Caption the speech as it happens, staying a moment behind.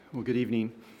Well, good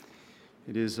evening.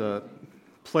 It is a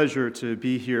pleasure to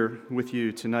be here with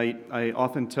you tonight. I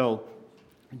often tell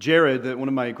Jared that one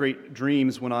of my great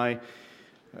dreams when I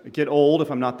get old, if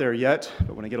I'm not there yet,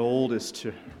 but when I get old, is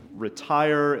to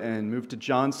retire and move to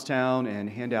Johnstown and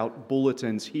hand out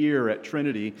bulletins here at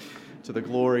Trinity to the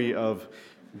glory of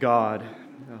God.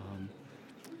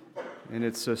 And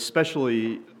it's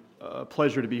especially a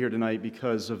pleasure to be here tonight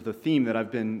because of the theme that I've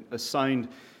been assigned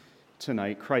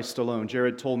tonight, Christ alone.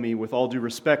 Jared told me, with all due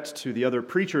respect to the other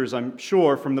preachers, I'm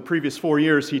sure from the previous 4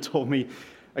 years, he told me,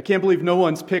 I can't believe no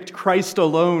one's picked Christ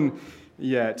alone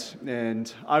yet.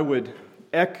 And I would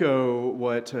echo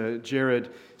what Jared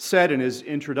said in his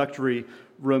introductory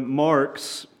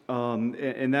remarks,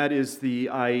 and that is the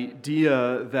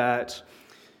idea that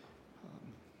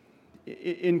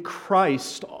in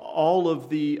Christ, all of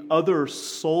the other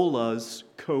solas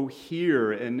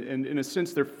cohere, and in a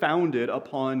sense, they're founded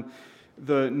upon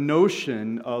the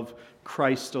notion of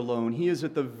Christ alone. He is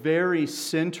at the very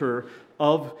center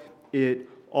of it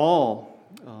all.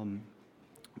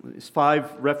 These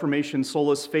 5 Reformation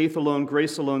solas: faith alone,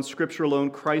 grace alone, Scripture alone,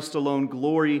 Christ alone,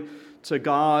 glory to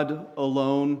God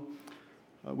alone.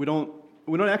 We don't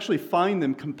actually find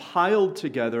them compiled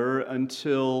together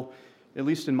until, at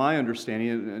least in my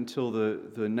understanding, until the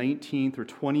 19th or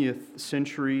 20th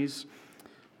centuries.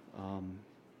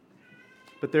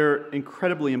 But they're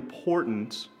incredibly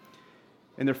important,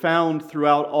 and they're found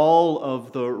throughout all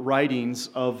of the writings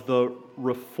of the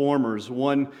Reformers.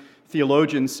 One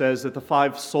theologian says that the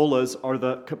 5 solas are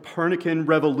the Copernican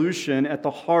revolution at the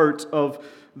heart of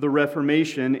the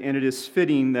Reformation, and it is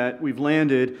fitting that we've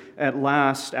landed at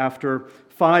last, after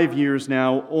 5 years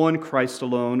now, on Christ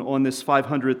alone, on this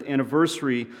 500th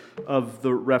anniversary of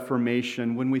the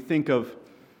Reformation. When we think of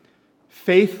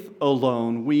faith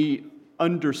alone, we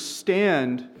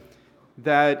understand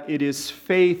that it is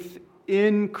faith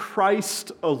in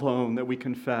Christ alone that we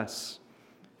confess.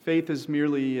 Faith is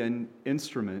merely an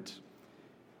instrument.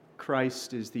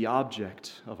 Christ is the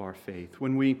object of our faith.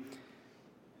 When we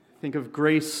think of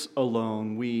grace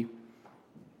alone, we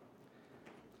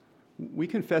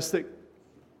confess that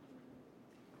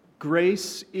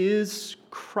grace is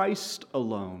Christ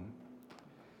alone.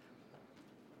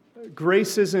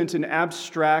 Grace isn't an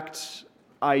abstract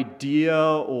idea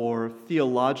or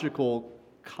theological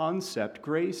concept.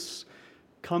 Grace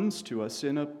comes to us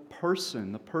in a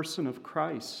person, the person of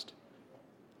Christ.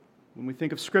 When we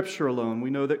think of Scripture alone, we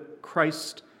know that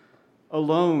Christ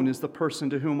alone is the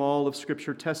person to whom all of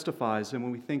Scripture testifies. And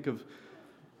when we think of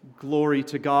glory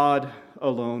to God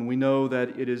alone, we know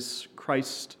that it is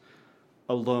Christ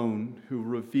alone who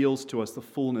reveals to us the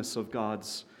fullness of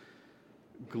God's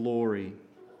glory.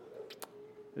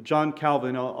 John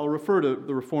Calvin, I'll refer to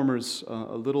the Reformers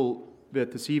a little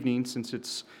bit this evening since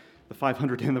it's the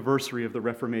 500th anniversary of the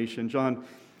Reformation. John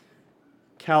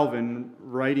Calvin,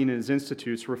 writing in his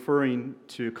Institutes, referring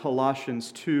to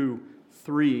Colossians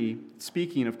 2:3,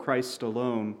 speaking of Christ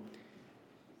alone,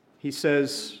 he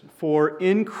says, "For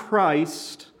in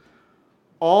Christ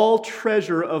all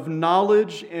treasure of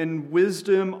knowledge and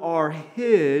wisdom are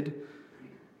hid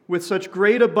with such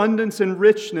great abundance and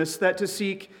richness that to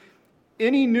seek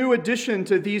any new addition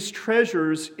to these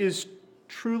treasures is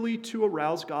truly to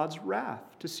arouse God's wrath.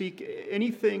 To seek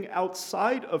anything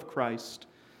outside of Christ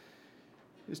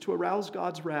is to arouse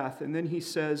God's wrath." And then he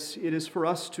says, it is for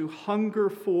us to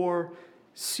hunger for,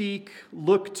 seek,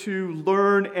 look to,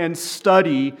 learn, and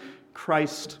study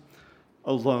Christ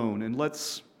alone. And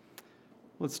let's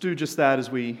do just that as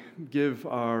we give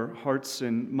our hearts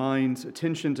and minds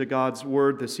attention to God's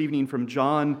word this evening from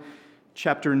John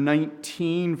chapter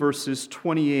 19, verses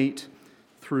 28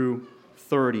 through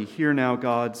 30. Hear now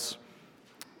God's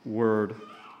word.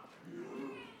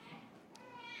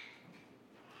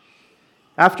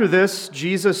 After this,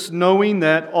 Jesus, knowing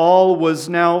that all was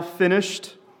now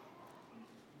finished,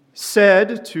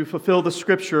 said, to fulfill the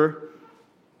Scripture,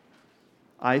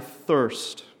 "I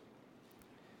thirst."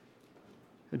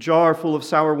 A jar full of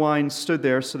sour wine stood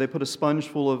there, so they put a sponge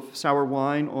full of sour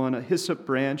wine on a hyssop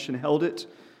branch and held it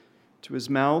to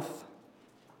his mouth.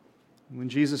 And when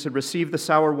Jesus had received the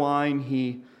sour wine,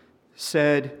 he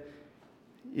said,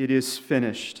 "It is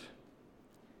finished."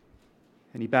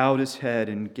 And he bowed his head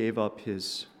and gave up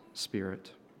his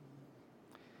spirit.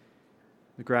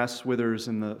 The grass withers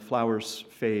and the flowers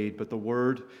fade, but the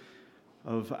word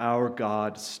of our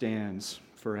God stands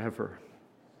forever.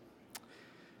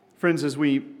 Friends, as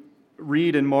we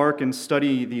read and mark and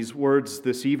study these words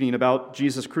this evening about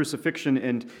Jesus' crucifixion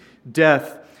and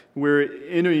death, we're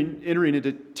entering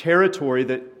into territory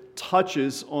that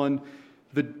touches on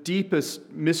the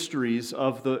deepest mysteries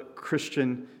of the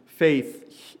Christian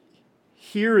faith.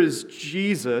 Here is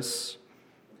Jesus,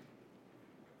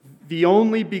 the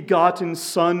only begotten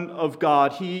Son of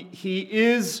God. He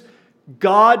is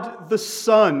God the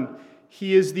Son.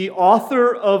 He is the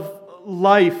author of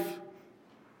life.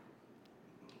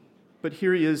 But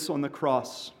here he is on the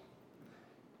cross,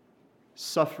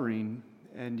 suffering,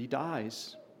 and he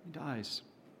dies. He dies.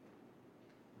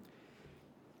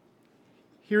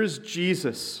 Here is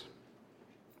Jesus.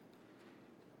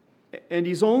 And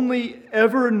he's only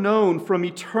ever known from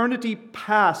eternity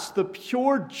past the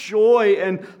pure joy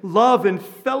and love and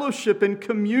fellowship and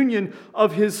communion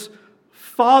of his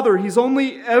Father. He's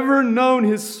only ever known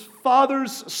his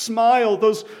Father's smile,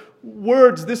 those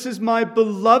words, "This is my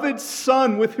beloved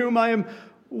Son with whom I am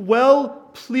well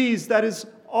pleased." That is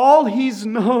all he's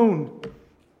known.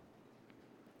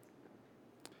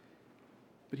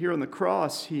 But here on the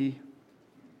cross, he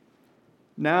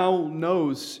now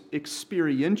knows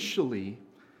experientially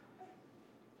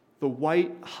the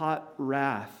white-hot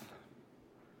wrath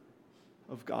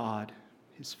of God,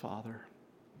 his Father.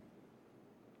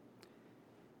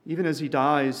 Even as he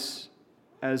dies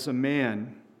as a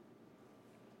man,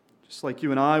 just like you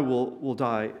and I will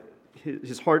die,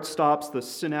 his heart stops, the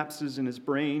synapses in his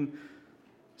brain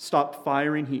stop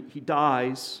firing, he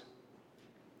dies.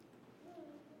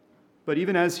 But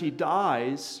even as he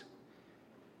dies,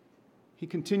 he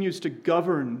continues to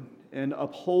govern and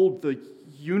uphold the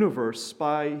universe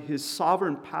by his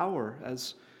sovereign power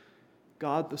as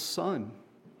God the Son.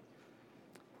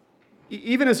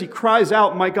 Even as he cries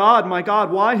out, my God,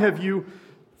 why have you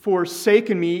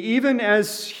forsaken me?" Even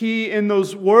as he, in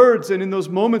those words and in those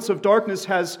moments of darkness,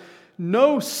 has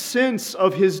no sense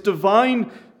of his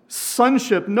divine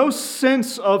sonship, no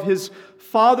sense of his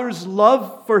Father's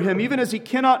love for him, even as he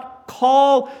cannot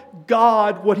call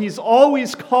God what he's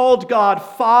always called God,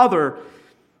 Father,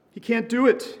 he can't do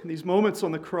it in these moments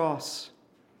on the cross.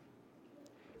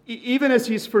 Even as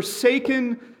he's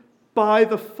forsaken by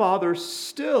the Father,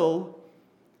 still,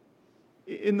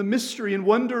 in the mystery and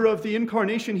wonder of the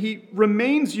incarnation, he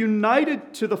remains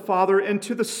united to the Father and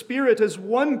to the Spirit as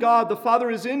one God. The Father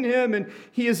is in him and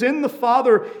he is in the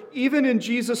Father. Even in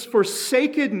Jesus'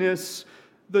 forsakenness,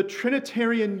 the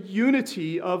Trinitarian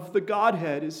unity of the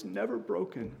Godhead is never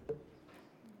broken.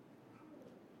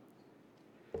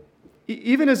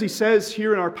 Even as he says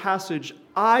here in our passage,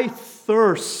 "I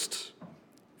thirst,"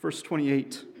 verse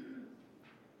 28.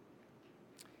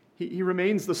 He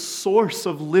remains the source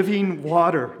of living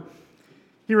water.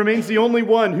 He remains the only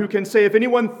one who can say, "If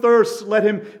anyone thirsts, let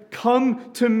him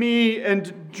come to me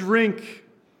and drink."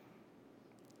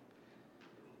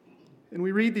 And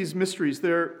we read these mysteries.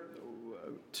 They're,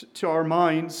 to our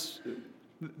minds,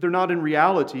 they're not in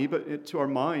reality, but to our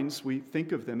minds, we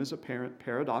think of them as apparent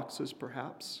paradoxes,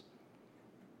 perhaps.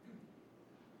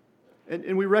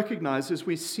 And we recognize as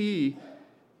we see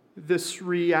this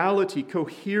reality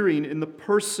cohering in the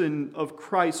person of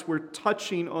Christ, we're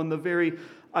touching on the very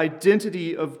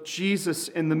identity of Jesus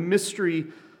and the mystery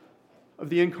of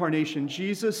the incarnation.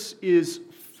 Jesus is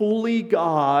fully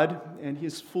God and he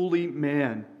is fully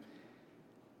man.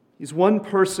 He's one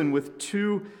person with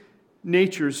two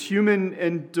natures, human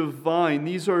and divine.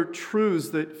 These are truths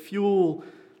that fuel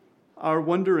our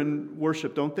wonder and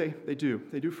worship, don't they? They do.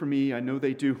 They do for me. I know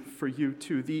they do for you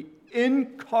too. The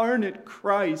incarnate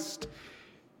Christ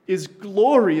is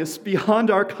glorious beyond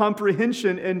our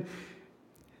comprehension.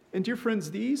 And dear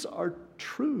friends, these are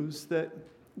truths that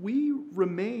we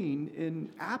remain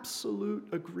in absolute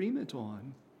agreement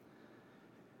on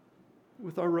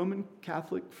with our Roman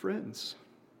Catholic friends.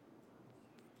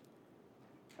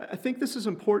 I think this is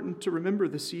important to remember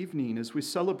this evening as we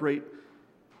celebrate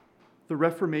the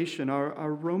Reformation.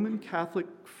 Our Roman Catholic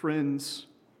friends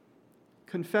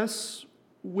confess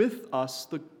with us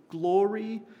the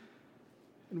glory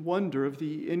and wonder of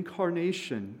the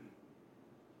incarnation.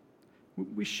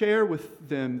 We share with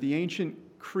them the ancient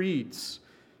creeds,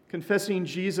 confessing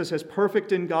Jesus as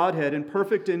perfect in Godhead and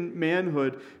perfect in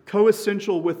manhood,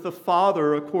 co-essential with the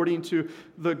Father according to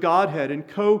the Godhead, and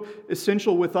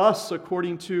co-essential with us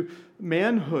according to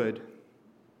manhood.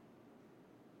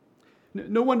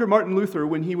 No wonder Martin Luther,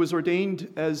 when he was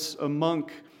ordained as a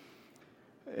monk,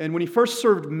 and when he first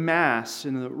served Mass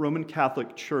in the Roman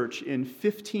Catholic Church in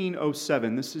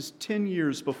 1507, this is 10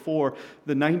 years before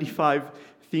the 95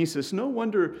 Thesis, no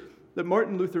wonder that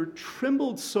Martin Luther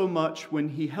trembled so much when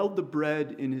he held the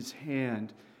bread in his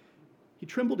hand. He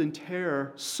trembled in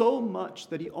terror so much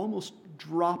that he almost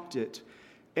dropped it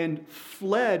and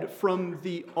fled from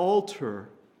the altar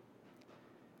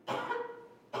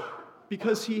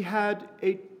because he had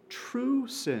a true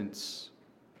sense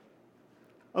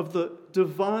of the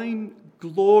divine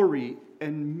glory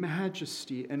and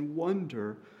majesty and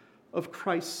wonder of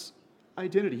Christ's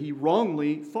identity. He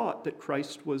wrongly thought that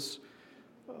Christ was,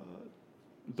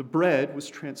 the bread was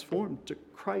transformed to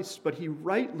Christ, but he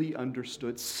rightly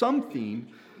understood something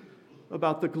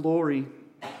about the glory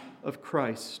of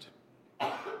Christ.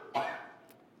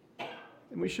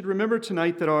 And we should remember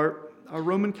tonight that our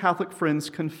Roman Catholic friends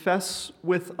confess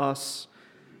with us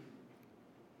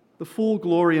the full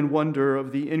glory and wonder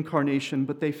of the Incarnation,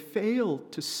 but they fail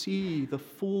to see the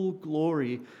full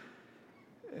glory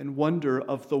and wonder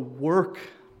of the work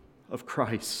of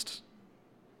Christ.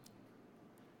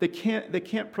 They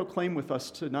can't proclaim with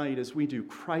us tonight as we do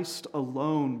Christ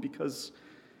alone, because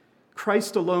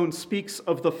Christ alone speaks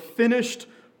of the finished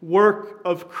work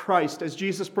of Christ. As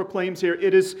Jesus proclaims here,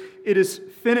 it is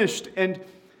finished, and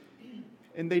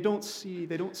they don't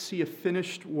see a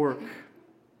finished work.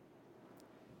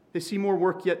 They see more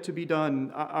work yet to be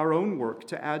done, our own work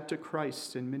to add to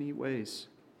Christ in many ways.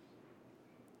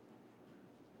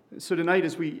 So tonight,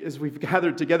 as we've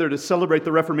gathered together to celebrate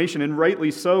the Reformation, and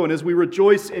rightly so, and as we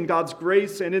rejoice in God's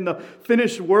grace and in the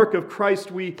finished work of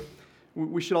Christ, we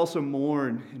should also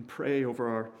mourn and pray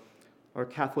over our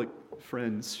Catholic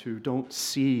friends who don't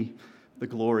see the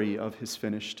glory of his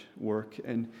finished work.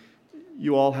 And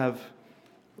you all have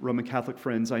Roman Catholic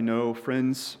friends, I know,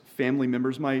 friends, family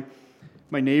members, my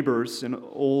neighbors, an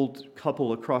old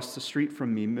couple across the street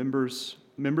from me, members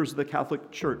of the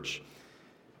Catholic Church.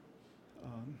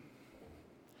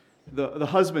 The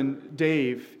husband,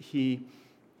 Dave, he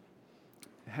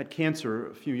had cancer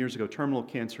a few years ago, terminal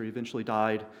cancer. He eventually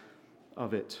died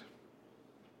of it.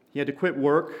 He had to quit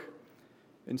work,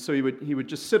 and so he would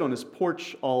just sit on his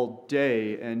porch all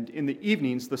day, and in the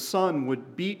evenings, the sun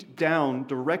would beat down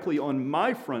directly on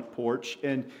my front porch,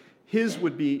 and his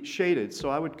would be shaded. So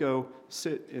I would go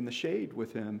sit in the shade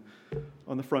with him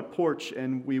on the front porch,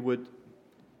 and we would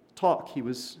talk. He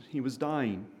was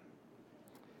dying.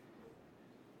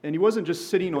 And he wasn't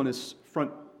just sitting on his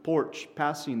front porch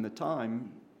passing the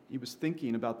time. He was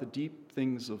thinking about the deep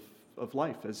things of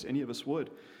life, as any of us would.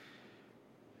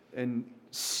 And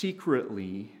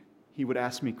secretly, he would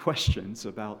ask me questions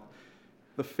about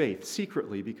the faith.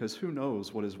 Secretly, because who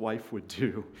knows what his wife would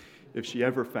do if she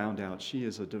ever found out. She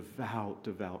is a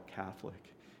devout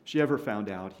Catholic. If she ever found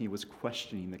out he was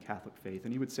questioning the Catholic faith.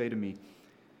 And he would say to me,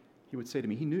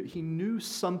 he knew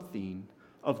something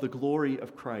of the glory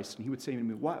of Christ. And he would say to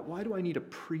me, why do I need a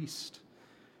priest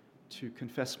to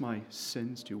confess my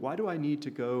sins to? Why do I need to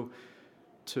go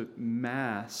to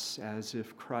Mass as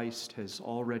if Christ has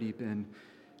already been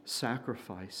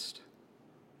sacrificed,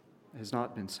 has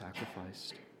not been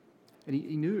sacrificed? And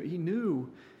he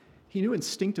knew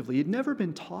instinctively. He'd never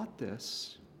been taught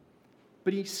this,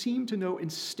 but he seemed to know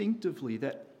instinctively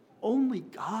that only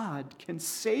God can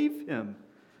save him.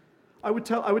 I would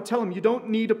tell him, you don't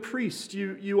need a priest.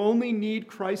 You only need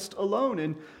Christ alone.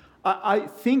 And I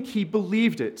think he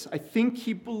believed it.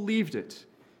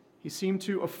 He seemed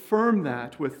to affirm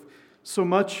that with so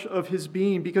much of his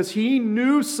being, because he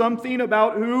knew something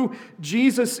about who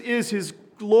Jesus is, his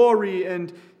glory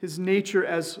and his nature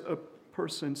as a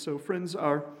person. So friends,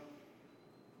 our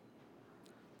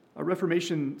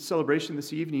Reformation celebration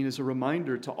this evening is a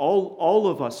reminder to all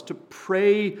of us to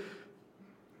pray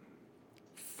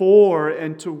for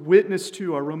and to witness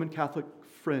to our Roman Catholic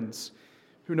friends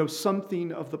who know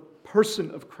something of the person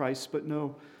of Christ but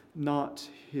know not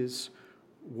his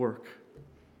work.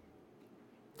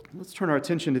 Let's turn our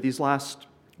attention to these last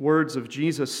words of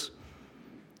Jesus.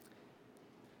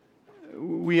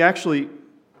 We actually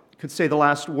could say the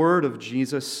last word of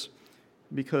Jesus,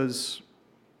 because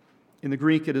in the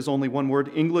Greek it is only one word.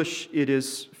 English, it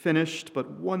is finished, but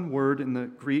one word in the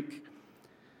Greek.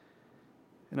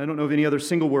 And I don't know of any other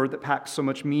single word that packs so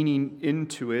much meaning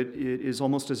into it. It is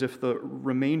almost as if the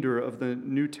remainder of the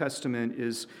New Testament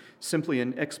is simply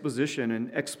an exposition,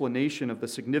 an explanation of the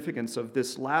significance of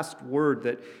this last word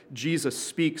that Jesus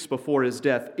speaks before his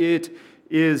death. It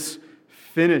is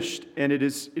finished. And it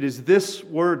is this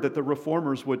word that the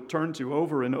Reformers would turn to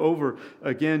over and over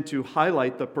again to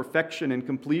highlight the perfection and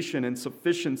completion and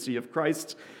sufficiency of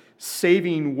Christ's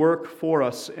saving work for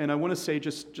us. And I want to say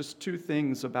just two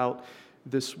things about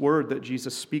this word that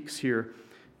Jesus speaks here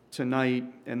tonight,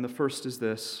 and the first is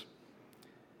this.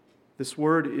 This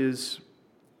word is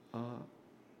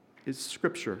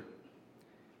Scripture.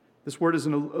 This word is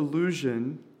an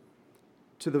allusion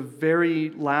to the very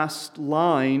last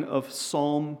line of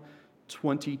Psalm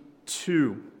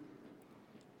 22.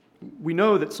 We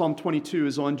know that Psalm 22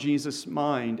 is on Jesus'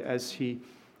 mind as he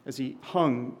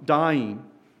hung, dying.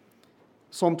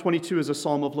 Psalm 22 is a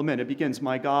psalm of lament. It begins,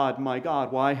 my God,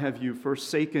 why have you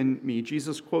forsaken me?"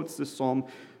 Jesus quotes this psalm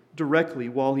directly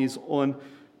while he's on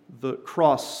the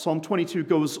cross. Psalm 22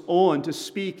 goes on to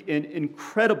speak in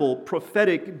incredible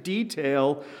prophetic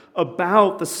detail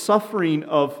about the suffering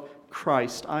of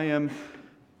Christ. I am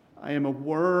a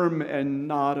worm and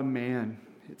not a man,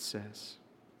 it says.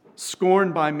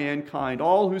 Scorned by mankind.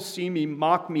 All who see me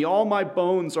mock me. All my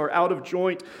bones are out of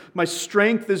joint. My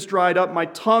strength is dried up. My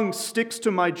tongue sticks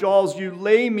to my jaws. You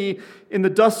lay me in the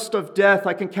dust of death.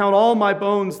 I can count all my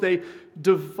bones. They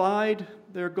divide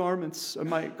their garments,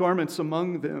 my garments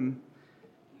among them.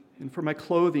 And for my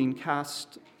clothing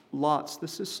cast lots.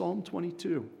 This is Psalm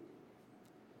 22.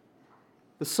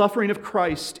 The suffering of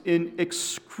Christ in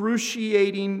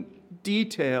excruciating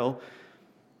detail.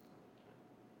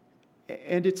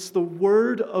 And it's the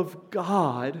Word of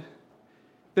God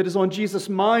that is on Jesus'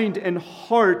 mind and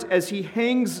heart as he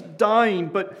hangs dying.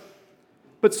 But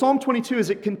Psalm 22, as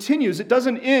it continues, it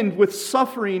doesn't end with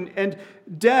suffering and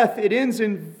death. It ends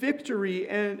in victory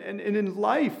and in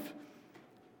life.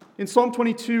 In Psalm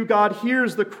 22, God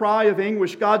hears the cry of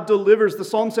anguish. God delivers. The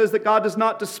psalm says that God does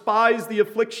not despise the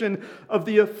affliction of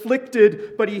the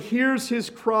afflicted, but he hears his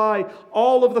cry.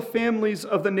 All of the families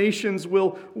of the nations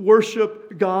will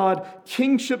worship God.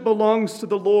 Kingship belongs to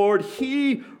the Lord.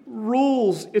 He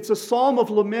rules. It's a psalm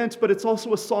of lament, but it's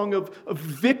also a song of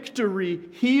victory.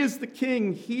 He is the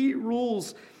king. He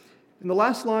rules. And the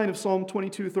last line of Psalm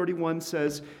 22:31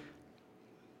 says,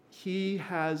 He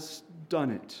has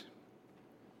done it.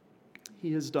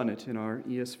 He has done it in our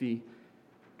ESV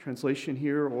translation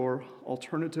here, or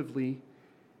alternatively,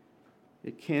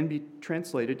 it can be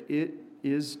translated, it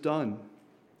is done.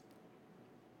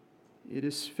 It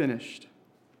is finished.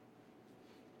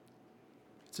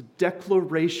 It's a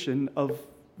declaration of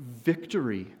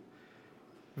victory.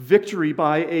 Victory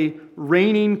by a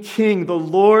reigning king, the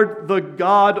Lord, the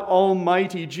God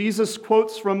Almighty. Jesus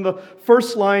quotes from the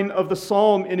first line of the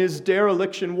psalm in his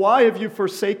dereliction, "Why have you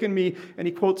forsaken me?" And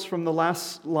he quotes from the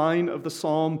last line of the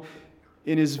psalm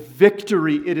in his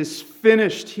victory. It is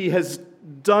finished. He has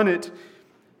done it.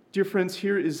 Dear friends,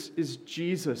 here is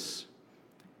Jesus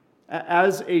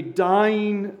as a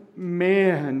dying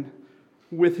man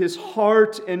with his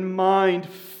heart and mind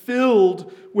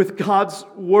filled with God's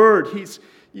word.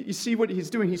 You see what he's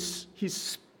doing? He's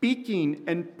speaking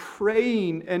and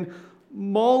praying and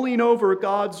mulling over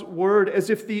God's word as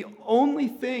if the only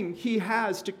thing he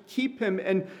has to keep him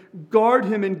and guard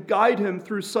him and guide him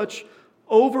through such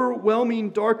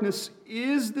overwhelming darkness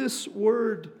is this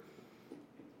word.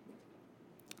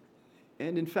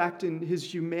 And in fact, in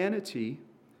his humanity,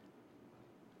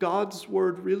 God's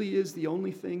word really is the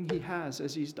only thing he has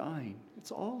as he's dying. It's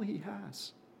all he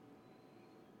has.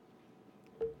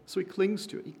 So he clings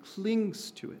to it. He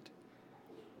clings to it.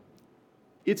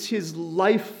 It's his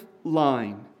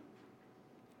lifeline.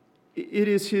 It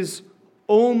is his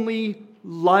only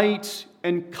light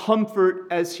and comfort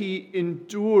as he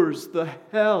endures the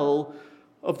hell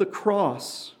of the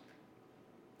cross.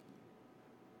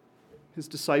 His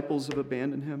disciples have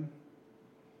abandoned him.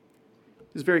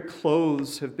 His very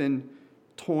clothes have been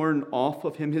torn off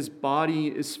of him. His body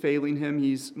is failing him.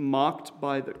 He's mocked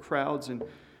by the crowds. And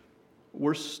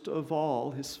worst of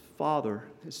all, his Father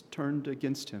has turned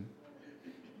against him.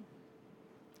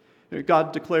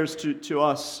 God declares to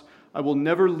us, "I will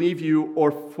never leave you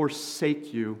or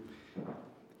forsake you."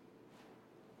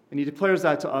 And he declares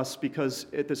that to us because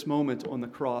at this moment on the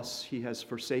cross, he has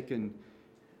forsaken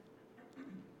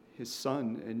his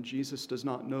Son, and Jesus does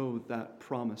not know that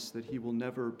promise that he will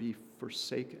never be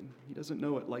forsaken. He doesn't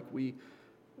know it like we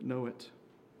know it.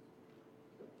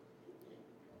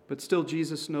 But still,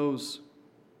 Jesus knows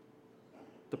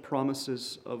the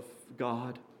promises of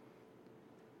God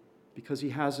because he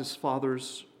has his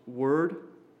Father's word.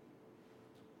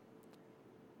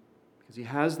 Because he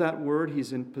has that word,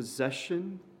 he's in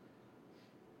possession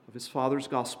of his Father's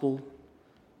gospel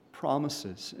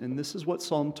promises. And this is what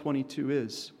Psalm 22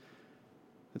 is.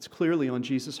 It's clearly on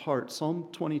Jesus' heart. Psalm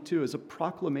 22 is a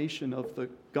proclamation of the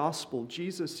gospel.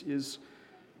 Jesus is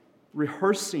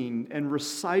rehearsing and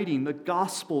reciting the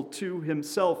gospel to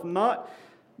himself,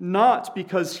 not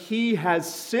because he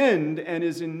has sinned and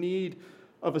is in need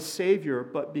of a Savior,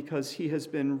 but because he has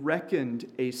been reckoned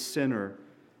a sinner.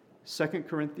 2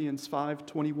 Corinthians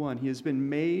 5:21, he has been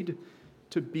made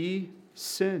to be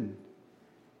sin.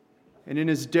 And in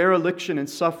his dereliction and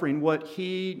suffering, what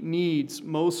he needs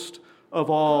most of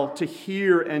all to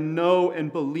hear and know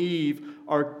and believe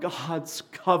are God's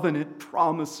covenant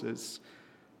promises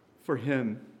for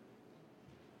him.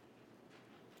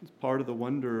 It's part of the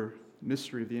wonder,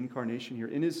 mystery of the incarnation here.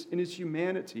 In his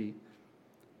humanity,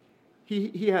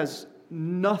 he has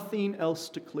nothing else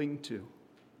to cling to.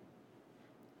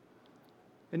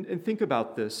 And think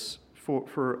about this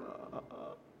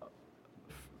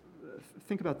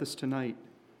think about this tonight.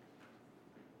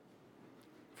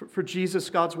 For Jesus,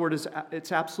 God's word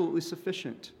it's absolutely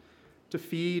sufficient to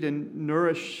feed and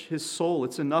nourish his soul.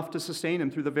 It's enough to sustain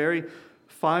him through the very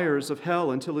fires of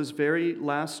hell until his very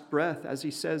last breath, as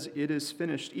he says, it is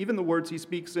finished. Even the words he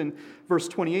speaks in verse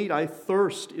 28, I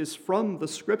thirst, is from the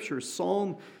Scriptures,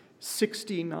 Psalm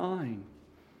 69.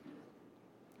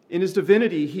 In his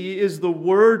divinity, he is the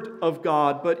Word of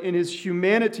God, but in his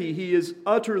humanity, he is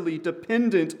utterly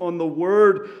dependent on the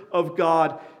Word of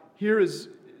God. Here is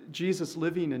Jesus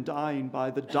living and dying by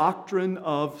the doctrine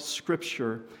of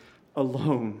Scripture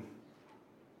alone.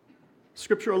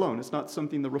 Scripture alone. It's not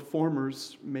something the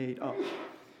reformers made up.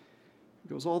 It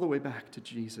goes all the way back to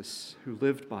Jesus, who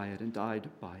lived by it and died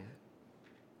by it.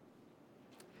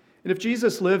 And if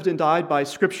Jesus lived and died by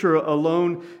Scripture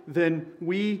alone, then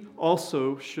we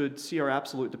also should see our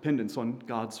absolute dependence on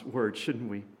God's Word, shouldn't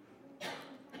we?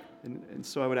 And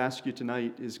so I would ask you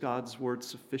tonight, is God's Word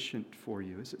sufficient for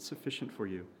you? Is it sufficient for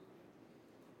you?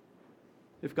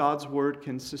 If God's Word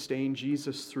can sustain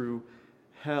Jesus through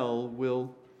hell,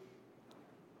 will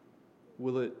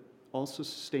it also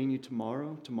sustain you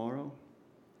tomorrow,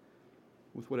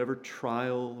 with whatever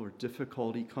trial or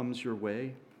difficulty comes your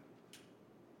way?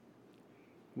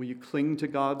 Will you cling to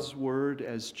God's word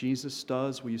as Jesus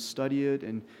does? Will you study it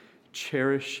and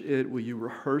cherish it? Will you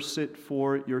rehearse it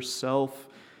for yourself?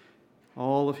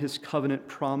 All of his covenant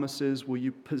promises. Will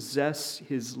you possess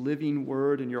his living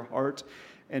word in your heart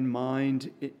and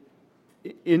mind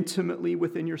intimately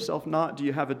within yourself? Not do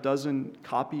you have a dozen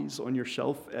copies on your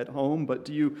shelf at home, but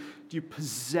do you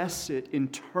possess it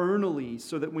internally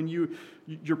so that when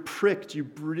you're pricked, you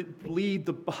bleed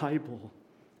the Bible?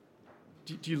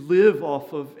 Do you live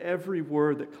off of every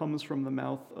word that comes from the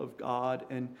mouth of God?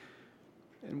 And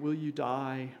will you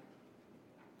die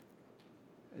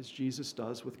as Jesus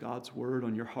does with God's word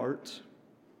on your heart?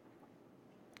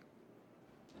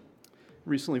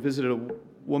 Recently visited a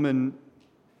woman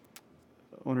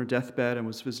on her deathbed and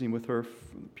was visiting with her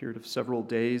for a period of several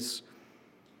days.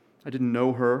 I didn't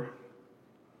know her.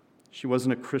 She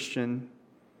wasn't a Christian.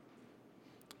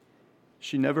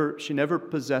 She never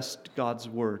possessed God's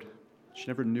word. She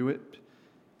never knew it.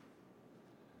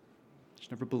 She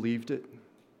never believed it.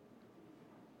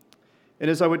 And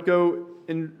as I would go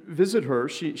and visit her,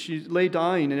 she lay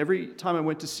dying, and every time I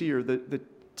went to see her, the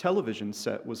television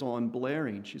set was on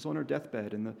blaring. She's on her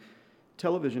deathbed, and the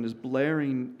television is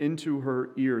blaring into her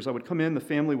ears. I would come in, the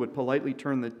family would politely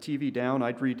turn the TV down.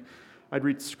 I'd read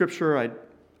scripture,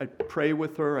 I'd pray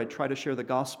with her, I'd try to share the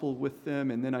gospel with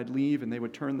them, and then I'd leave, and they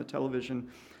would turn the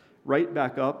television right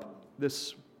back up.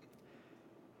 This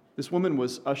woman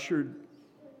was ushered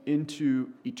into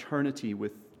eternity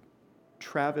with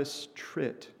Travis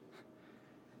Tritt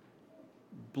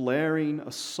blaring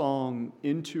a song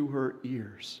into her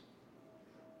ears.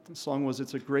 The song was,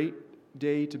 "It's a great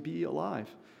day to be alive."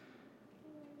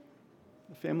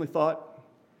 The family thought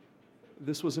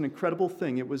this was an incredible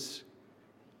thing. It was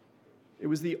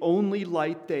the only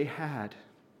light they had.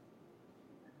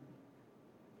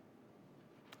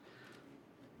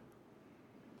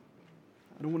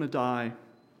 I don't want to die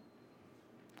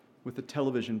with the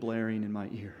television blaring in my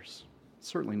ears.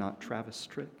 Certainly not Travis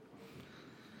Tritt.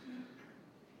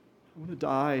 I want to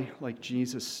die like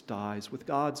Jesus dies, with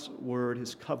God's word,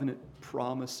 his covenant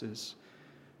promises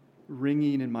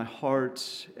ringing in my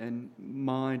heart and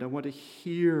mind. I want to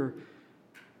hear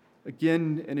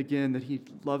again and again that he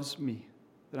loves me,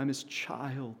 that I'm his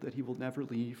child, that he will never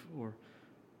leave or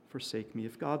forsake me.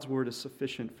 If God's word is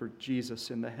sufficient for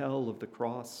Jesus in the hell of the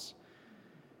cross,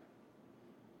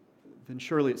 then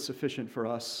surely it's sufficient for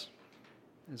us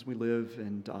as we live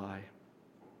and die.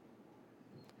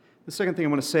 The second thing I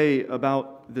want to say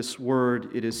about this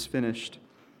word, it is finished,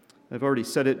 I've already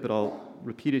said it, but I'll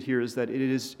repeat it here, is that it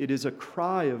is a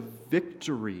cry of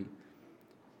victory.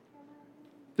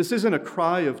 This isn't a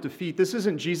cry of defeat. This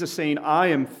isn't Jesus saying, "I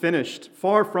am finished."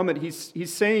 Far from it.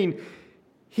 He's saying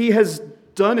he has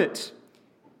done it.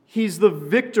 He's the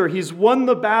victor. He's won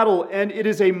the battle, and it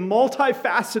is a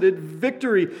multifaceted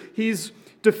victory. He's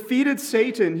defeated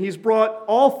Satan. He's brought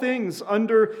all things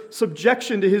under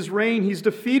subjection to his reign. He's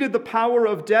defeated the power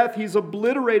of death. He's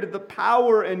obliterated the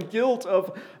power and guilt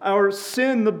of our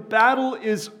sin. The battle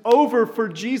is over for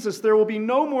Jesus. There will be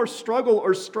no more struggle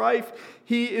or strife.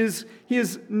 He is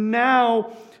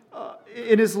now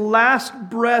in his last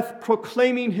breath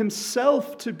proclaiming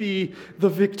himself to be the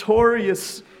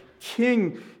victorious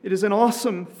King. It is an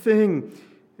awesome thing,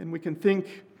 and we can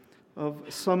think of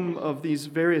some of these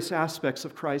various aspects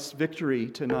of Christ's victory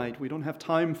tonight. We don't have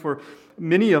time for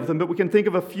many of them, but we can think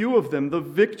of a few of them. The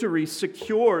victory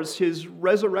secures his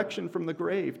resurrection from the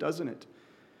grave, doesn't it?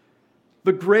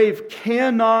 The grave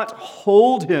cannot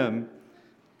hold him.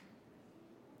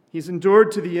 He's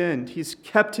endured to the end. He's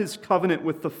kept his covenant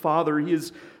with the Father. He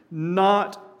has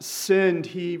not sinned.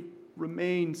 He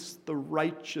remains the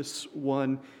righteous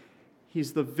one.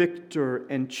 He's the victor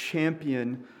and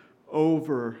champion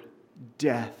over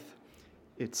death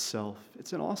itself.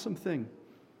 It's an awesome thing.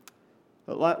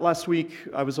 Last week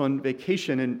I was on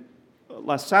vacation, and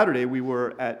last Saturday we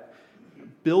were at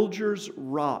Bilger's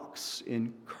Rocks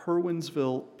in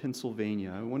Curwensville,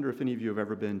 Pennsylvania. I wonder if any of you have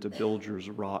ever been to Bilger's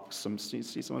Rocks. See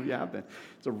some of you have been.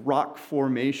 It's a rock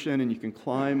formation, and you can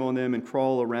climb on them and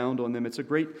crawl around on them. It's a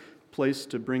great place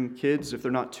to bring kids if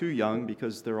they're not too young,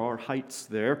 because there are heights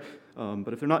there.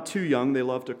 But if they're not too young, they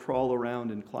love to crawl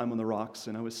around and climb on the rocks.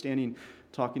 And I was standing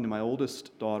talking to my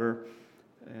oldest daughter,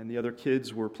 and the other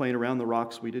kids were playing around the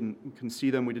rocks. We couldn't see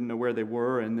them. We didn't know where they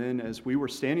were. And then as we were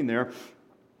standing there,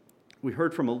 we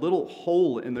heard from a little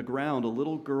hole in the ground a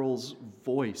little girl's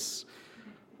voice.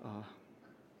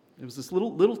 It was this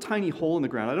little tiny hole in the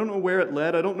ground. I don't know where it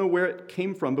led. I don't know where it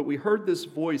came from, but we heard this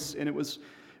voice, and it was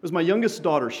my youngest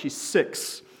daughter. She's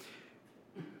 6.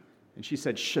 And she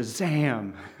said,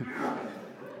 "Shazam!"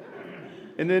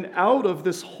 And then out of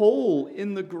this hole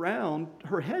in the ground,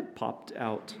 her head popped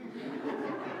out.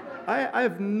 I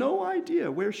have no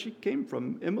idea where she came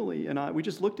from. Emily and I, we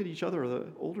just looked at each other, the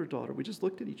older daughter, we just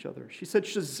looked at each other. She said,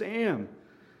 "Shazam!"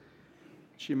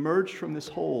 She emerged from this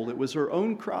hole. It was her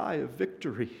own cry of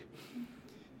victory.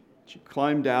 She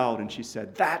climbed out and she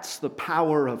said, "That's the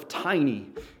power of Tiny."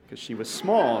 Because she was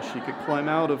small, she could climb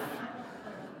out of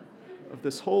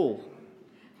this hole.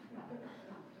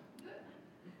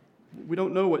 We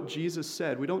don't know what Jesus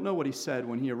said. We don't know what he said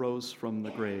when he arose from the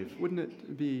grave. Wouldn't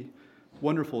it be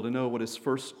wonderful to know what his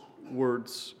first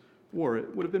words were?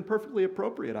 It would have been perfectly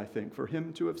appropriate, I think, for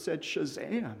him to have said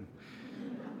 "Shazam"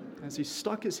 as he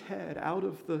stuck his head out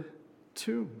of the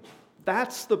tomb.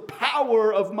 "That's the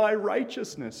power of my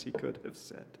righteousness," he could have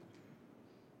said.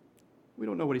 We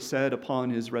don't know what he said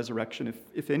upon his resurrection,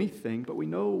 if anything, but we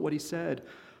know what he said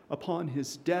upon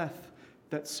his death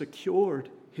that secured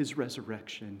his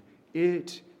resurrection.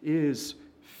 It is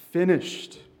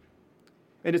finished.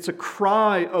 And it's a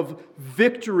cry of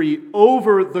victory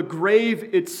over the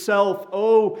grave itself.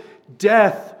 "Oh,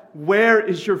 death, where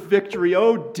is your victory?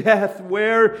 Oh, death,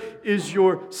 where is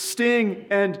your sting?"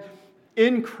 And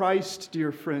in Christ,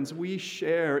 dear friends, we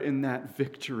share in that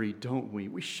victory, don't we?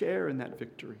 We share in that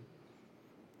victory.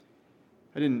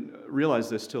 I didn't realize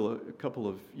this till a couple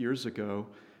of years ago,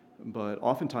 but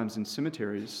oftentimes in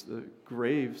cemeteries, the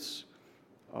graves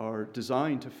are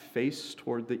designed to face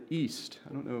toward the east.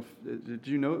 I don't know if, did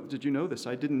you know this?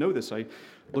 I didn't know this. I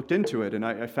looked into it, and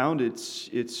I found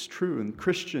it's true in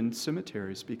Christian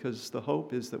cemeteries, because the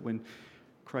hope is that when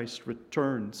Christ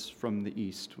returns from the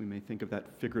east, we may think of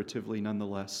that figuratively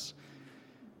nonetheless,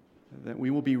 that we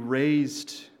will be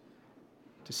raised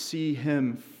to see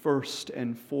him first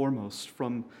and foremost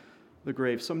from the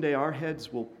grave. Someday our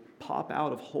heads will pop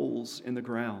out of holes in the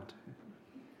ground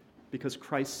because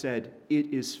Christ said,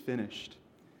 "It is finished."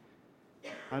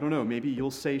 I don't know, maybe you'll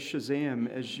say "Shazam"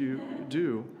 as you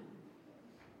do.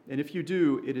 And if you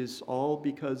do, it is all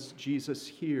because Jesus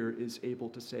here is able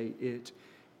to say, "It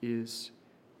is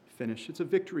finished." It's a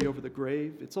victory over the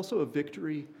grave. It's also a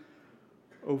victory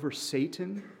over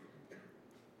Satan.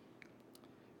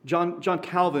 John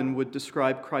Calvin would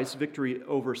describe Christ's victory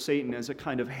over Satan as a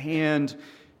kind of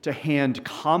hand-to-hand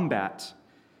combat.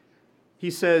 He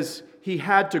says he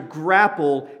had to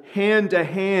grapple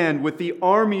hand-to-hand with the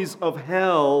armies of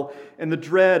hell and the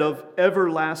dread of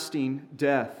everlasting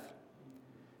death.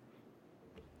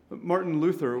 Martin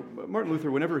Luther,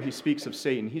 whenever he speaks of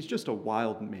Satan, he's just a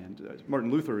wild man.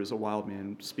 Martin Luther is a wild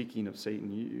man speaking of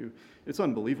Satan. It's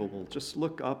unbelievable. Just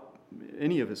look up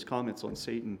any of his comments on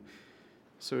Satan.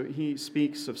 So he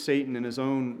speaks of Satan in his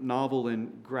own novel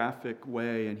and graphic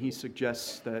way, and he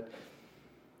suggests that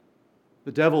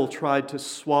the devil tried to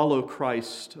swallow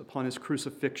Christ upon his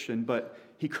crucifixion, but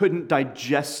he couldn't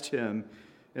digest him.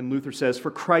 And Luther says,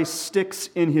 "For Christ sticks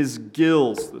in his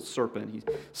gills," the serpent. He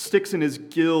sticks in his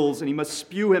gills, and he must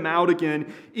spew him out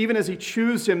again. Even as he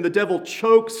chews him, the devil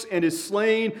chokes and is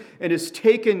slain and is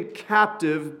taken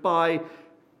captive by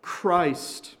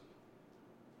Christ.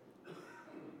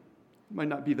 Might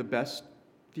not be the best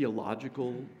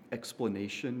theological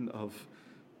explanation of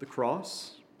the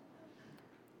cross,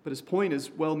 but his point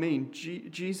is well made.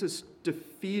 Jesus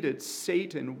defeated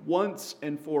Satan once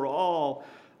and for all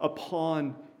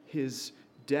upon his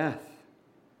death.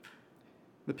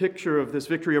 The picture of this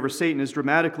victory over Satan is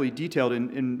dramatically detailed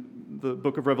in the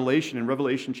book of Revelation, in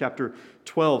Revelation chapter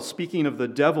 12. Speaking of the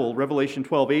devil, Revelation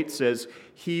 12:8 says,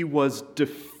 he was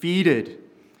defeated.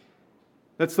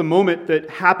 That's the moment that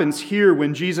happens here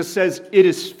when Jesus says, it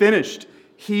is finished.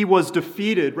 He was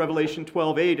defeated, Revelation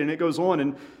 12:8, and it goes on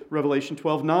in Revelation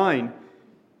 12:9.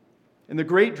 And the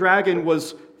great dragon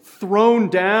was thrown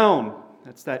down.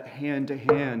 That's that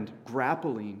hand-to-hand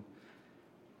grappling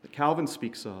that Calvin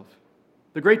speaks of.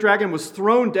 The great dragon was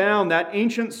thrown down, that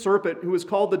ancient serpent who is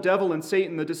called the devil and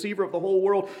Satan, the deceiver of the whole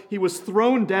world. He was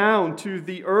thrown down to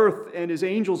the earth, and his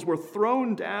angels were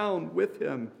thrown down with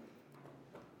him.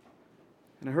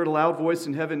 And I heard a loud voice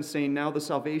in heaven saying, now the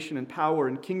salvation and power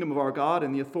and kingdom of our God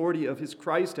and the authority of his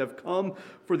Christ have come,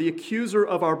 for the accuser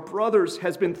of our brothers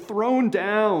has been thrown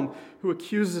down, who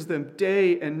accuses them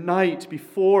day and night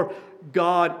before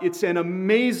God. It's an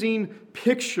amazing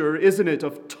picture, isn't it,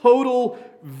 of total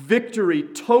victory,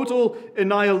 total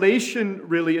annihilation,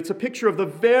 really. It's a picture of the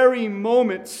very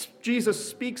moment Jesus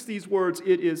speaks these words,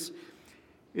 it is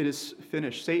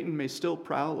finished. Satan may still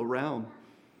prowl around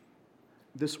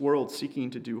this world seeking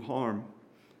to do harm,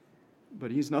 but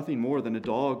he's nothing more than a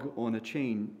dog on a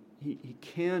chain. He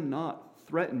cannot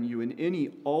threaten you in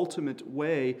any ultimate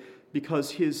way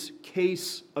because his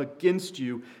case against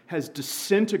you has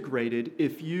disintegrated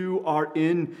if you are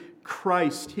in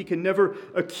Christ. He can never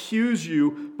accuse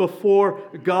you before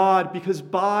God because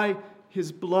by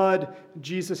his blood,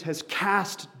 Jesus has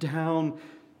cast down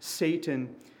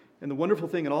Satan. And the wonderful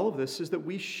thing in all of this is that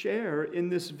we share in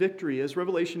this victory. As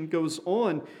Revelation goes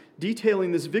on,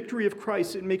 detailing this victory of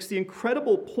Christ, it makes the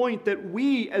incredible point that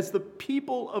we, as the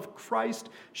people of Christ,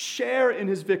 share in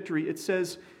his victory. It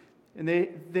says, and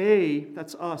they,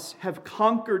 that's us, have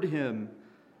conquered him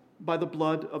by the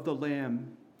blood of the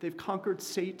Lamb. They've conquered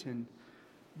Satan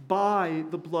by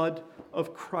the blood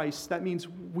of Christ. That means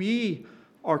we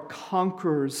are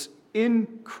conquerors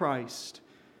in Christ.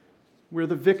 We're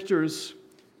the victors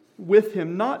with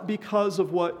him, not because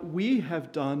of what we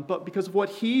have done, but because of what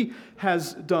he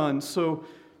has done. So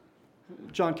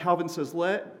John Calvin says,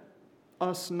 let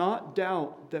us not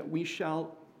doubt that we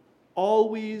shall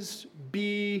always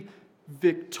be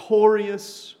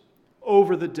victorious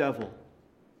over the devil.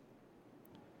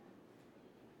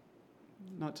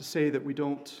 Not to say that we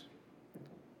don't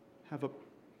have a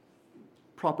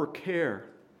proper care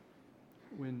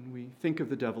when we think of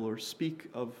the devil or speak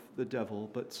of the devil,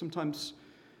 but sometimes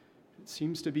it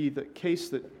seems to be the case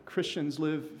that Christians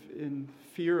live in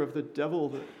fear of the devil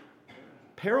that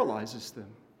paralyzes them.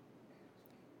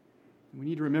 We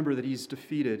need to remember that he's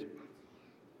defeated.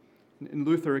 And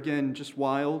Luther, again, just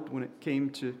wild when it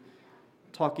came to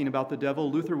talking about the devil.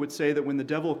 Luther would say that when the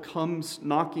devil comes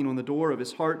knocking on the door of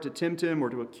his heart to tempt him or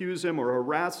to accuse him or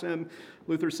harass him,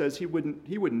 Luther says he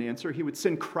wouldn't answer. He would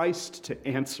send Christ to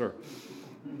answer.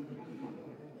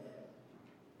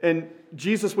 And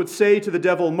Jesus would say to the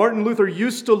devil, Martin Luther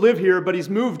used to live here, but he's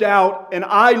moved out, and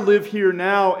I live here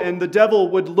now. And the devil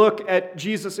would look at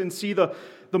Jesus and see the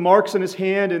marks on his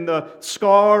hand and the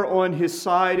scar on his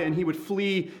side, and he would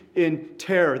flee in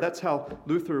terror. That's how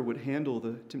Luther would handle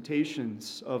the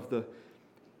temptations of the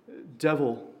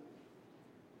devil.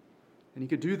 And he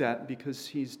could do that because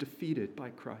he's defeated by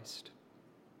Christ.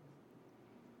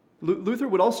 Luther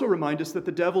would also remind us that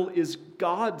the devil is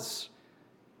God's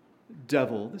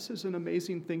devil. This is an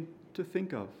amazing thing to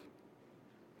think of.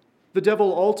 The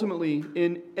devil ultimately,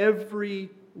 in every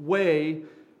way,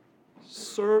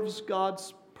 serves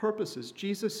God's purposes.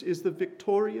 Jesus is the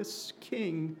victorious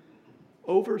king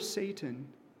over Satan,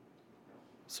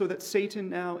 so that Satan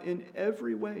now, in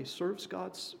every way, serves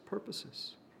God's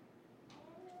purposes.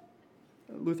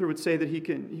 Luther would say that he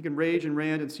can rage and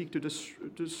rant and seek to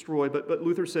destroy, but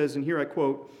Luther says, and here I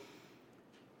quote,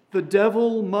 the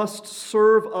devil must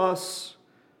serve us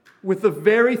with the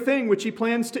very thing which he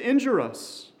plans to injure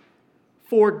us.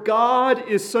 For God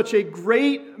is such a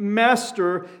great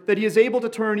master that he is able to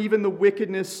turn even the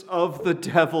wickedness of the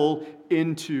devil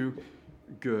into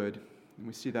good. And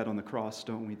we see that on the cross,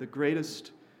 don't we? The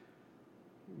greatest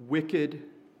wicked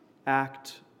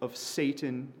act of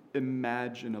Satan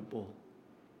imaginable,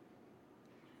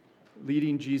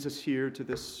 leading Jesus here to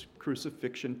this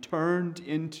crucifixion, turned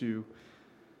into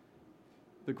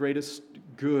the greatest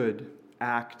good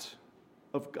act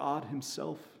of God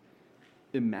himself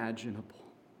imaginable.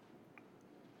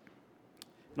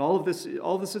 And all of this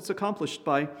it's accomplished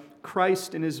by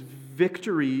Christ in his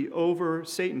victory over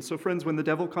Satan. So friends, when the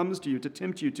devil comes to you to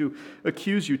tempt you, to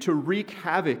accuse you, to wreak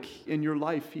havoc in your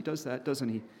life, he does that, doesn't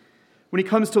he? when he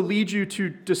comes to lead you to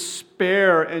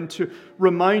despair and to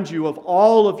remind you of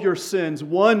all of your sins,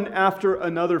 one after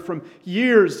another, from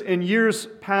years and years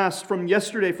past, from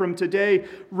yesterday, from today,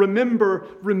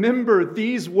 remember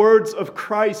these words of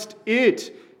Christ.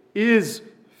 It is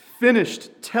finished.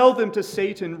 Tell them to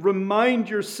Satan. Remind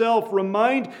yourself.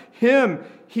 Remind him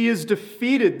he is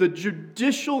defeated. The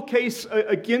judicial case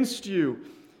against you,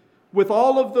 with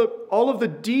all of the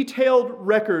detailed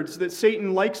records that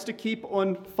Satan likes to keep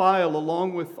on file,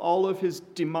 along with all of his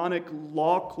demonic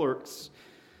law clerks,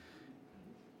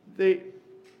 they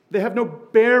have no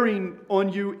bearing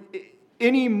on you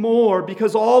anymore,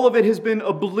 because all of it has been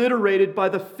obliterated by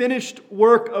the finished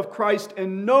work of Christ,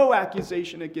 and no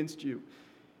accusation against you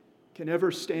can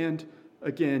ever stand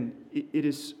again. It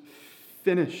is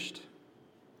finished.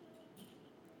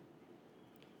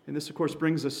 And this, of course,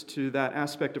 brings us to that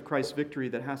aspect of Christ's victory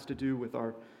that has to do with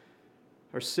our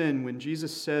sin. When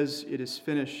Jesus says it is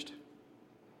finished,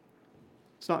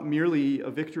 it's not merely a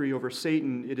victory over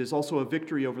Satan, it is also a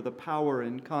victory over the power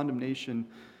and condemnation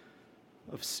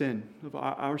of sin, of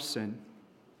our sin.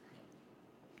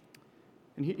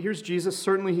 And here's Jesus.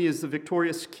 Certainly he is the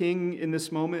victorious king in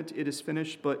this moment. It is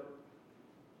finished. But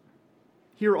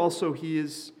here also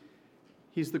he's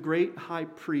the great high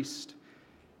priest.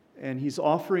 And he's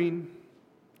offering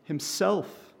himself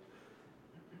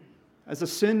as a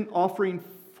sin offering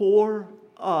for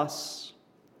us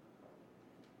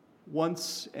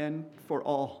once and for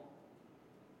all.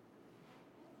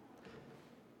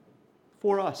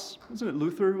 For us. Wasn't it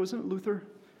Luther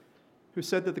who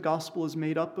said that the gospel is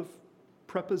made up of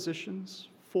prepositions?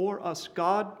 For us.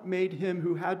 God made him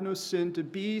who had no sin to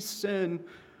be sin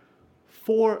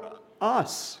for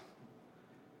us,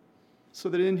 so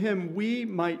that in him we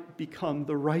might become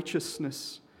the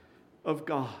righteousness of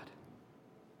God.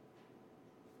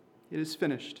 It is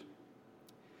finished.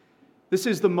 This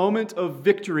is the moment of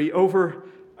victory over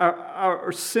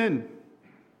our sin.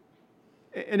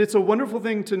 And it's a wonderful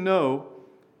thing to know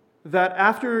that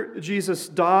after Jesus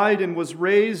died and was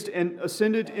raised and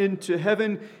ascended into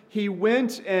heaven, he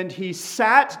went and he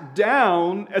sat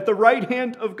down at the right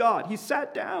hand of God. He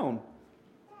sat down.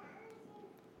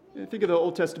 Think of the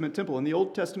Old Testament temple. In the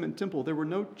Old Testament temple, there were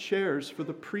no chairs for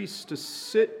the priests to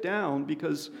sit down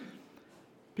because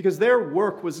their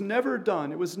work was never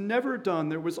done. It was never done.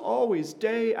 There was always,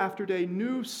 day after day,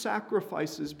 new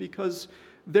sacrifices, because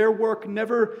their work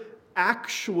never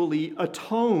actually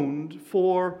atoned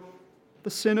for the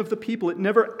sin of the people. It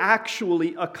never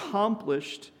actually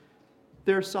accomplished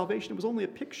their salvation. It was only a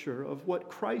picture of what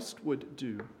Christ would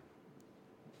do.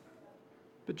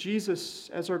 But Jesus,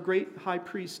 as our great high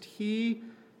priest, he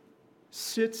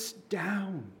sits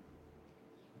down,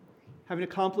 having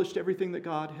accomplished everything that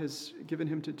God has given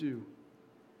him to do,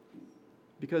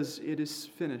 because it is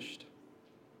finished.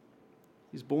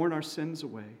 He's borne our sins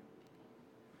away.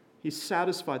 He's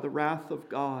satisfied the wrath of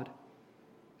God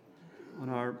on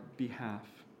our behalf.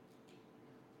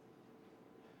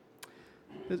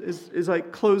 As I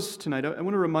close tonight, I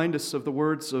want to remind us of the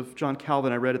words of John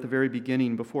Calvin I read at the very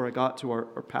beginning before I got to our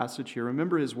passage here.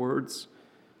 Remember his words.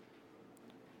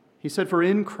 He said, "For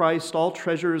in Christ all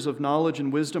treasures of knowledge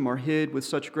and wisdom are hid with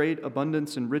such great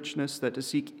abundance and richness that to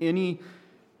seek any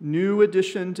new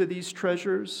addition to these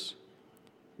treasures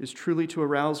is truly to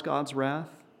arouse God's wrath."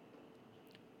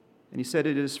 And he said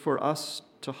it is for us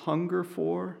to hunger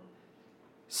for,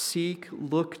 seek,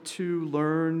 look to,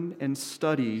 learn, and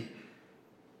study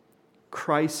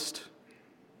Christ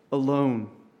alone.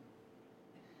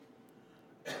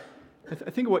 I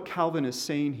think of what Calvin is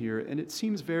saying here, and it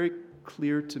seems very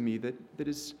clear to me that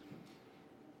is,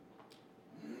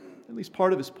 at least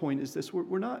part of his point is this: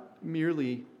 we're not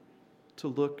merely to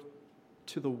look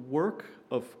to the work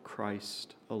of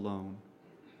Christ alone.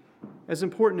 As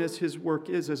important as his work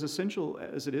is, as essential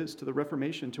as it is to the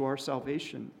Reformation, to our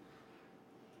salvation,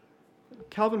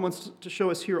 Calvin wants to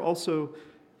show us here also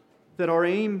that our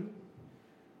aim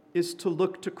is to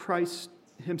look to Christ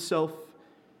himself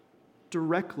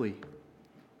directly.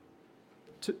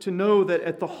 To know that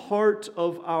at the heart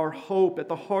of our hope, at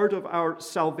the heart of our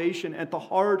salvation, at the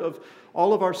heart of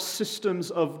all of our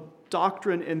systems of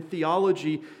doctrine and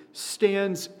theology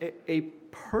stands a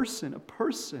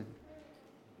person,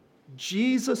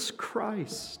 Jesus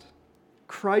Christ,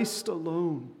 Christ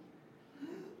alone.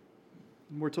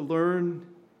 And we're to learn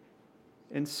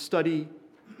and study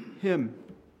him.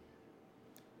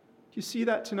 Do you see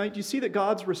that tonight? Do you see that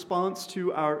God's response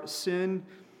to our sin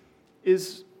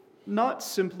is not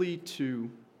simply to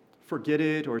forget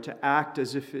it or to act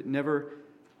as if it never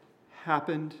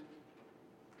happened?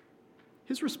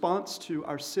 His response to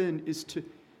our sin is to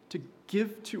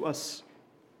give to us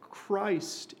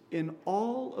Christ in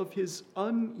all of his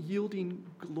unyielding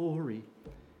glory.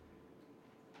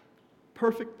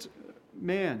 Perfect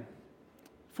man,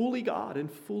 fully God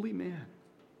and fully man.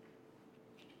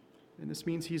 And this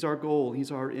means he's our goal,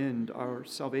 he's our end, our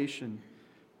salvation,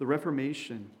 the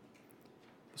Reformation,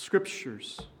 the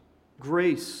Scriptures.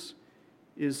 Grace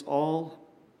is all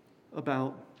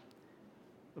about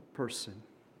a person.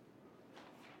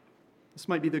 This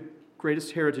might be the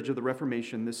greatest heritage of the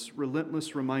Reformation, this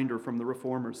relentless reminder from the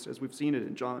Reformers, as we've seen it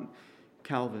in John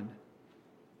Calvin,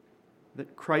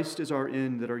 that Christ is our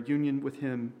end, that our union with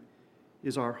him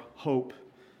is our hope,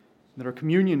 that our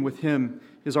communion with him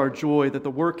is our joy, that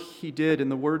the work he did and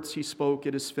the words he spoke,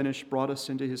 it is finished, brought us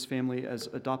into his family as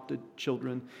adopted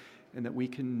children, and that we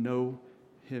can know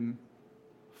him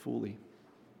fully.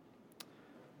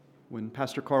 When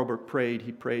Pastor Carlberg prayed,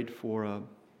 he prayed for a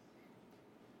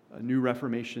new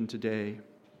Reformation today.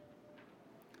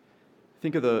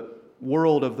 Think of the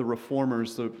world of the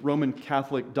Reformers, the Roman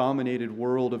Catholic-dominated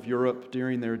world of Europe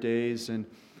during their days. And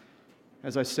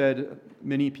as I said,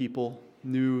 many people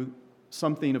knew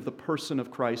something of the person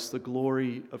of Christ, the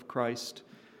glory of Christ,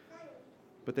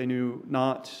 but they knew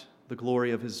not the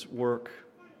glory of his work.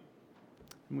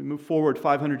 And we move forward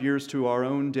 500 years to our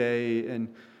own day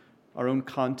and our own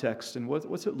context, and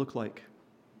what's it look like?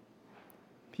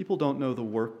 People don't know the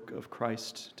work of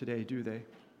Christ today, do they?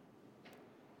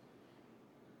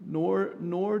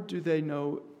 Nor do they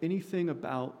know anything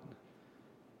about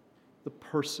the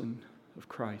person of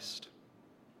Christ.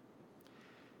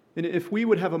 And if we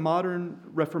would have a modern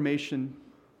Reformation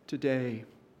today,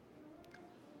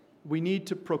 we need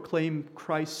to proclaim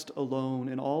Christ alone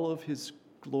in all of his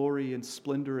glory and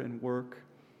splendor and work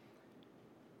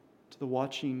to the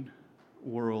watching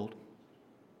world.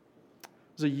 It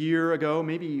was a year ago,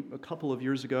 maybe a couple of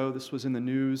years ago, this was in the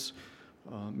news.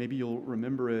 Maybe you'll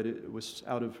remember it. It was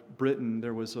out of Britain.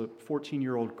 There was a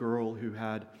 14-year-old girl who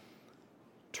had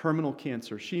terminal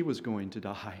cancer. She was going to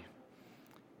die.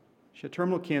 She had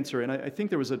terminal cancer, and I think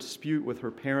there was a dispute with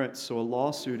her parents, so a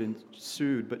lawsuit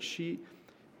ensued, but she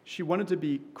wanted to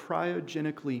be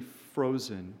cryogenically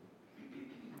frozen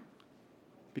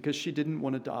because she didn't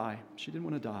want to die. She didn't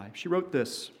want to die. She wrote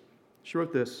this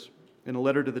in a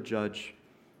letter to the judge.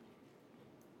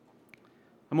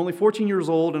 I'm only 14 years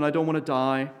old and I don't want to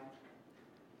die,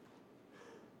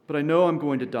 but I know I'm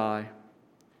going to die.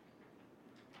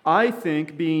 I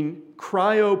think being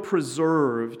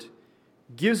cryopreserved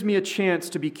gives me a chance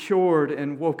to be cured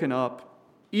and woken up,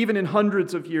 even in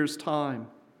hundreds of years' time.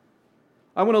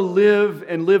 I want to live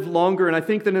and live longer, and I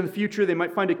think that in the future they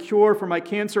might find a cure for my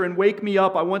cancer and wake me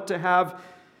up. I want to have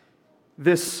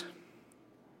this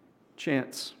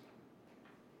chance.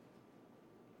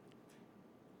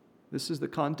 This is the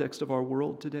context of our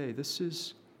world today. This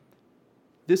is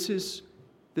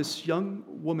this young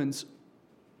woman's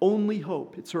only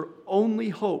hope. It's her only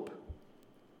hope.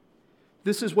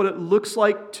 This is what it looks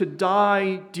like to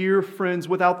die, dear friends,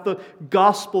 without the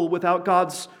gospel, without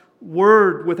God's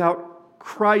word, without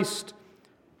Christ.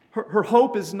 Her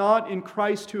hope is not in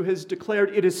Christ who has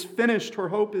declared it is finished. Her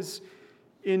hope is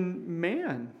in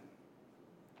man.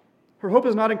 Her hope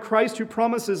is not in Christ who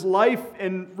promises life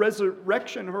and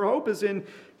resurrection. Her hope is in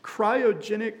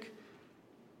cryogenic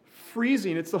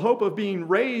freezing. It's the hope of being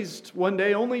raised one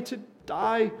day only to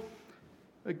die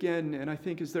again. And I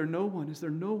think, is there no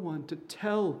one to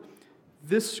tell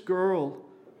this girl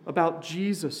about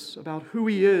Jesus, about who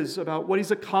he is, about what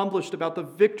he's accomplished, about the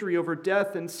victory over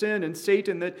death and sin and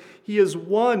Satan that he has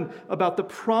won, about the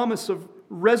promise of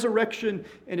resurrection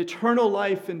and eternal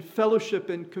life and fellowship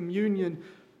and communion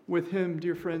with him?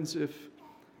 Dear friends, if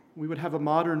we would have a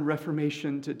modern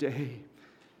Reformation today,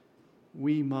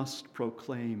 we must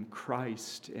proclaim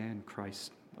Christ and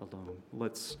Christ alone.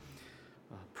 Let's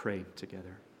pray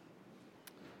together.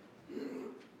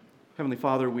 Heavenly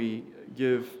Father, we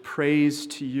give praise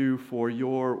to you for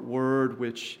your word,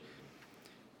 which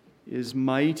is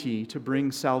mighty to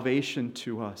bring salvation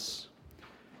to us.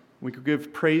 We could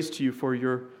give praise to you for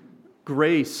your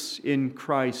grace in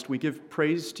Christ. We give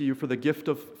praise to you for the gift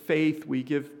of faith. We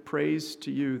give praise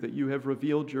to you that you have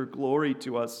revealed your glory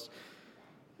to us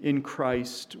in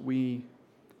Christ. We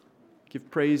give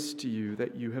praise to you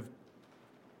that you have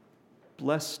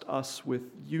blessed us with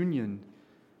union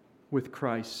with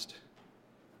Christ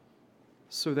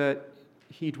so that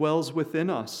he dwells within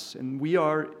us and we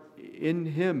are in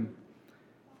him,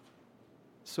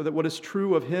 so that what is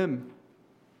true of him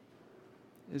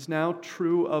is now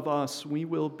true of us. We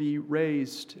will be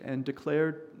raised and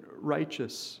declared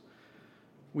righteous.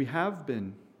 We have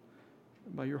been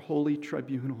by your holy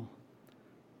tribunal.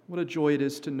 What a joy it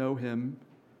is to know him.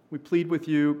 We plead with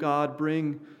you, God,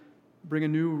 bring bring a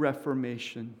new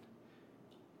reformation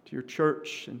to your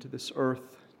church and to this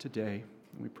earth today.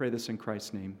 And we pray this in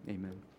Christ's name. Amen.